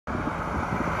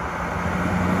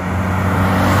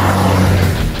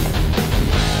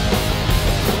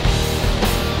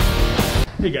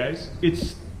Hey guys,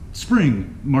 it's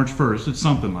spring, March 1st, it's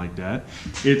something like that.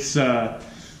 It's a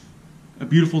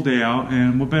beautiful day out,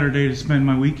 and what better day to spend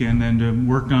my weekend than to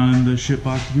work on the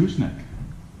shitbox Gooseneck.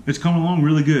 It's coming along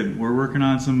really good. We're working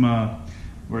on some,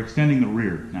 we're extending the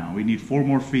rear now. We need 4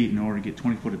 more feet in order to get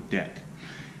 20 foot of deck.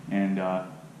 And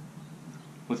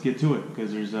let's get to it,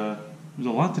 because there's a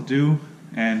lot to do,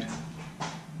 and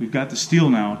we've got the steel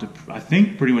now to, I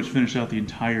think, pretty much finish out the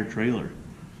entire trailer.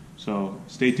 So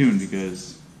stay tuned,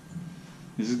 because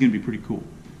this is going to be pretty cool.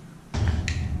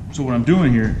 So what I'm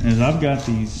doing here is I've got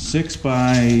these 6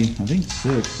 by, I think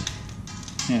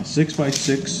 6 by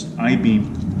 6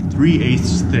 I-beam,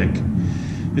 3/8 thick.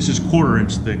 This is 1/4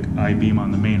 inch thick I-beam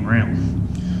on the main rail.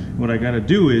 What I got to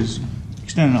do is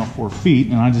extend it out 4 feet,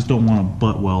 and I just don't want to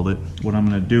butt weld it. What I'm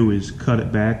going to do is cut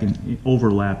it back and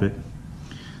overlap it,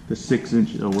 the 6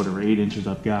 inches or whatever, 8 inches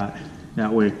I've got.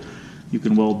 That way you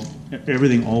can weld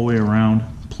everything all the way around,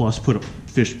 plus put a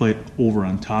fish plate over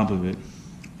on top of it.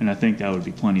 And I think that would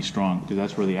be plenty strong, because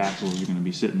that's where the axles are going to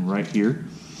be sitting, right here.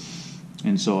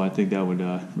 And so I think that would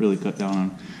really cut down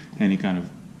on any kind of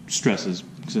stresses,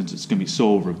 since it's going to be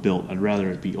so overbuilt. I'd rather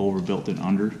it be overbuilt than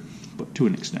under, but to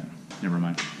an extent. Never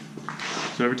mind.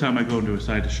 So every time I go into a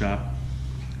side to shop,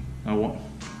 I won't.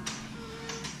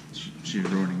 She's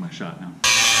ruining my shot now.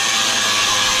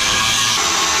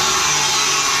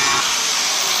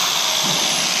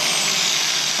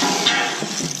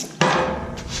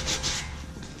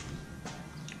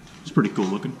 It's pretty cool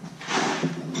looking.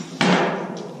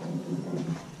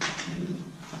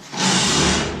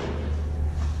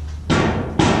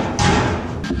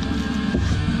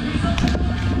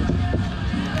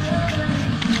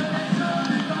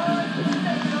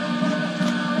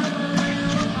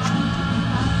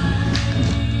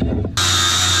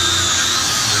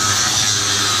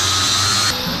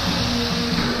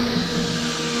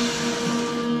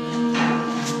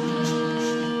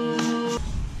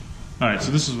 Alright,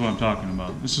 so this is what I'm talking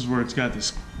about. This is where it's got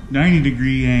this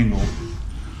 90-degree angle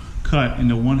cut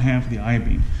into 1/2 of the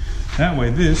I-beam. That way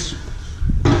this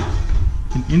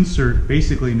can insert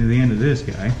basically into the end of this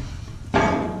guy.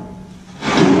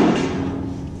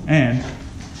 And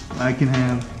I can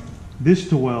have this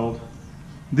to weld,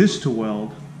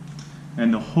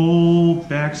 and the whole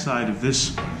backside of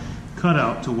this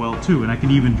cutout to weld too. And I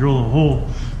can even drill a hole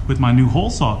with my new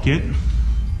hole saw kit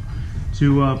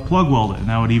to plug weld it, and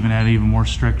that would even add even more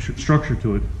structure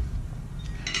to it.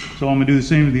 So I'm gonna do the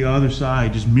same to the other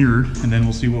side, just mirrored, and then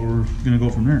we'll see what we're gonna go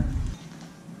from there.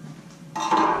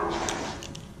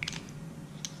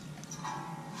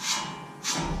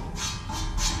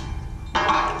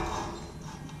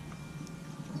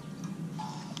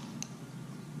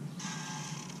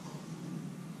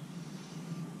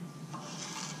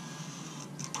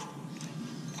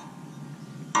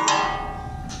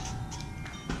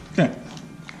 Okay.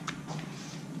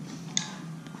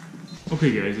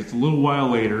 Okay guys, it's a little while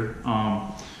later.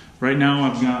 Right now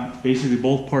I've got basically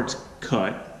both parts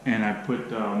cut, and I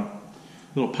put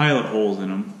little pilot holes in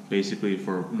them basically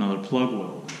for another plug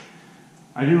weld.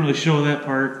 I didn't really show that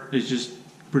part. It's just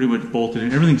pretty much bolted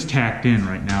in. Everything's tacked in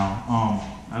right now.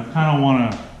 I kind of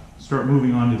want to start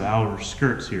moving on to the outer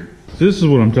skirts here. So this is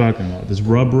what I'm talking about. This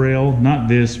rub rail, not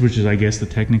this, which is I guess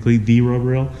technically the rub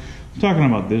rail. I'm talking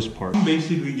about this part. I'm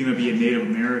basically going to be a Native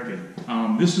American.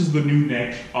 This is the new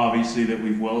neck, obviously, that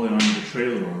we've welded onto the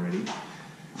trailer already.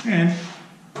 And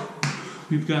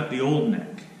we've got the old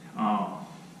neck. A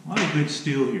lot of good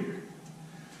steel here.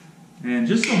 And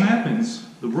just so happens,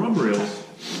 the rub rails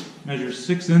measure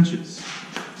 6 inches.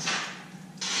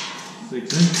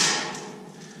 6 inches.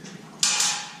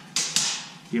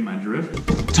 Get my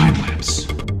drift? Time lapse.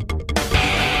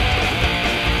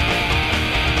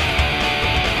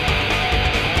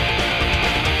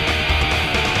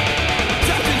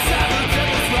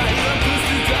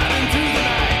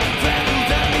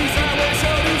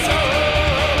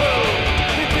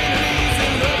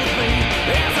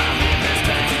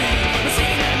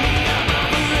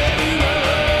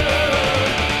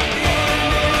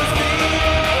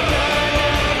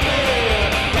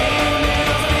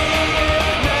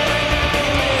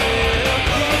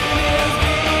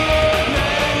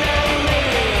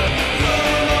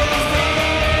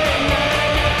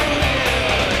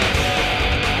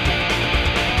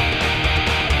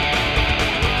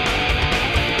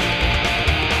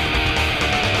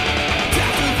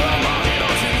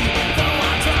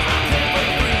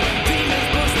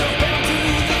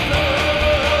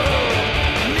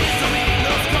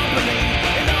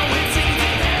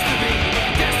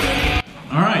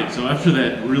 After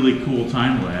that really cool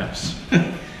time lapse,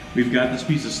 we've got this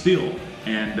piece of steel,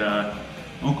 and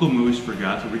Uncle Moose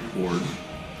forgot to record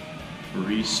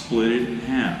re-split it in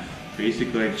half.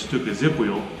 Basically, I just took a zip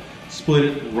wheel, split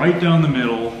it right down the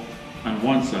middle on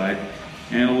one side,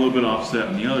 and a little bit offset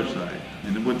on the other side.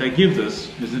 And what that gives us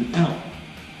is an L.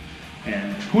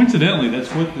 And coincidentally,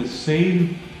 that's what the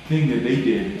same thing that they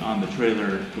did on the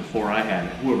trailer before I had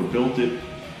it. Whoever built it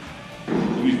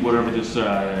used whatever this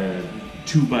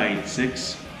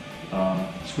 2x6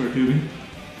 square tubing.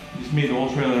 Just made the whole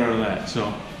trailer out of that. So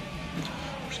I'm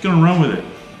just gonna run with it.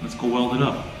 Let's go weld it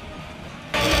up.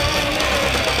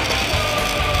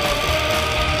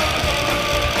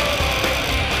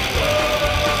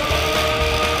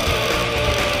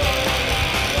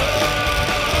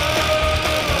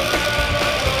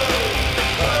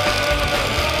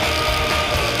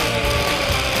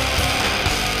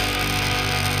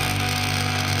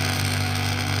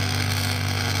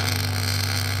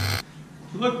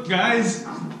 Look guys,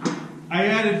 I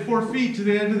added 4 feet to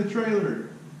the end of the trailer.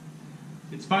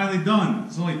 It's finally done.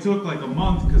 It's only took like a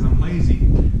month because I'm lazy.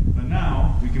 But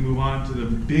now we can move on to the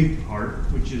big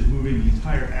part, which is moving the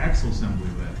entire axle assembly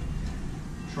with.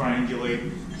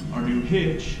 Triangulate our new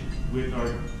hitch with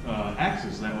our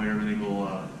axis. That way everything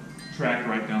will track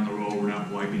right down the road. We're not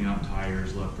wiping out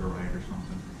tires left or right or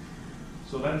something.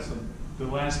 So that's the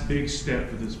last big step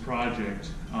for this project.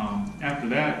 After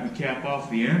that, we cap off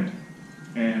the end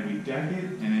and we deck it,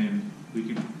 and then we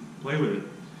can play with it.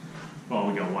 Well,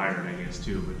 we got wired, I guess,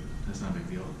 too, but that's not a big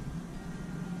deal.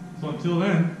 So until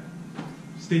then,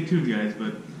 stay tuned, guys,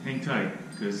 but hang tight,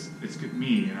 because it's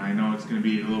me, and I know it's going to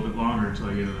be a little bit longer until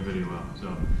I get another video out.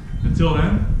 So until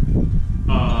then,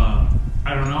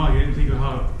 I don't know, I didn't think of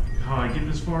how I get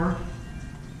this far.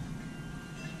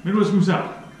 Midwest Moose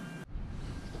out.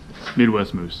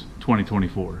 Midwest Moose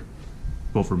 2024.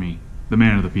 Vote for me, the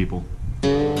man of the people.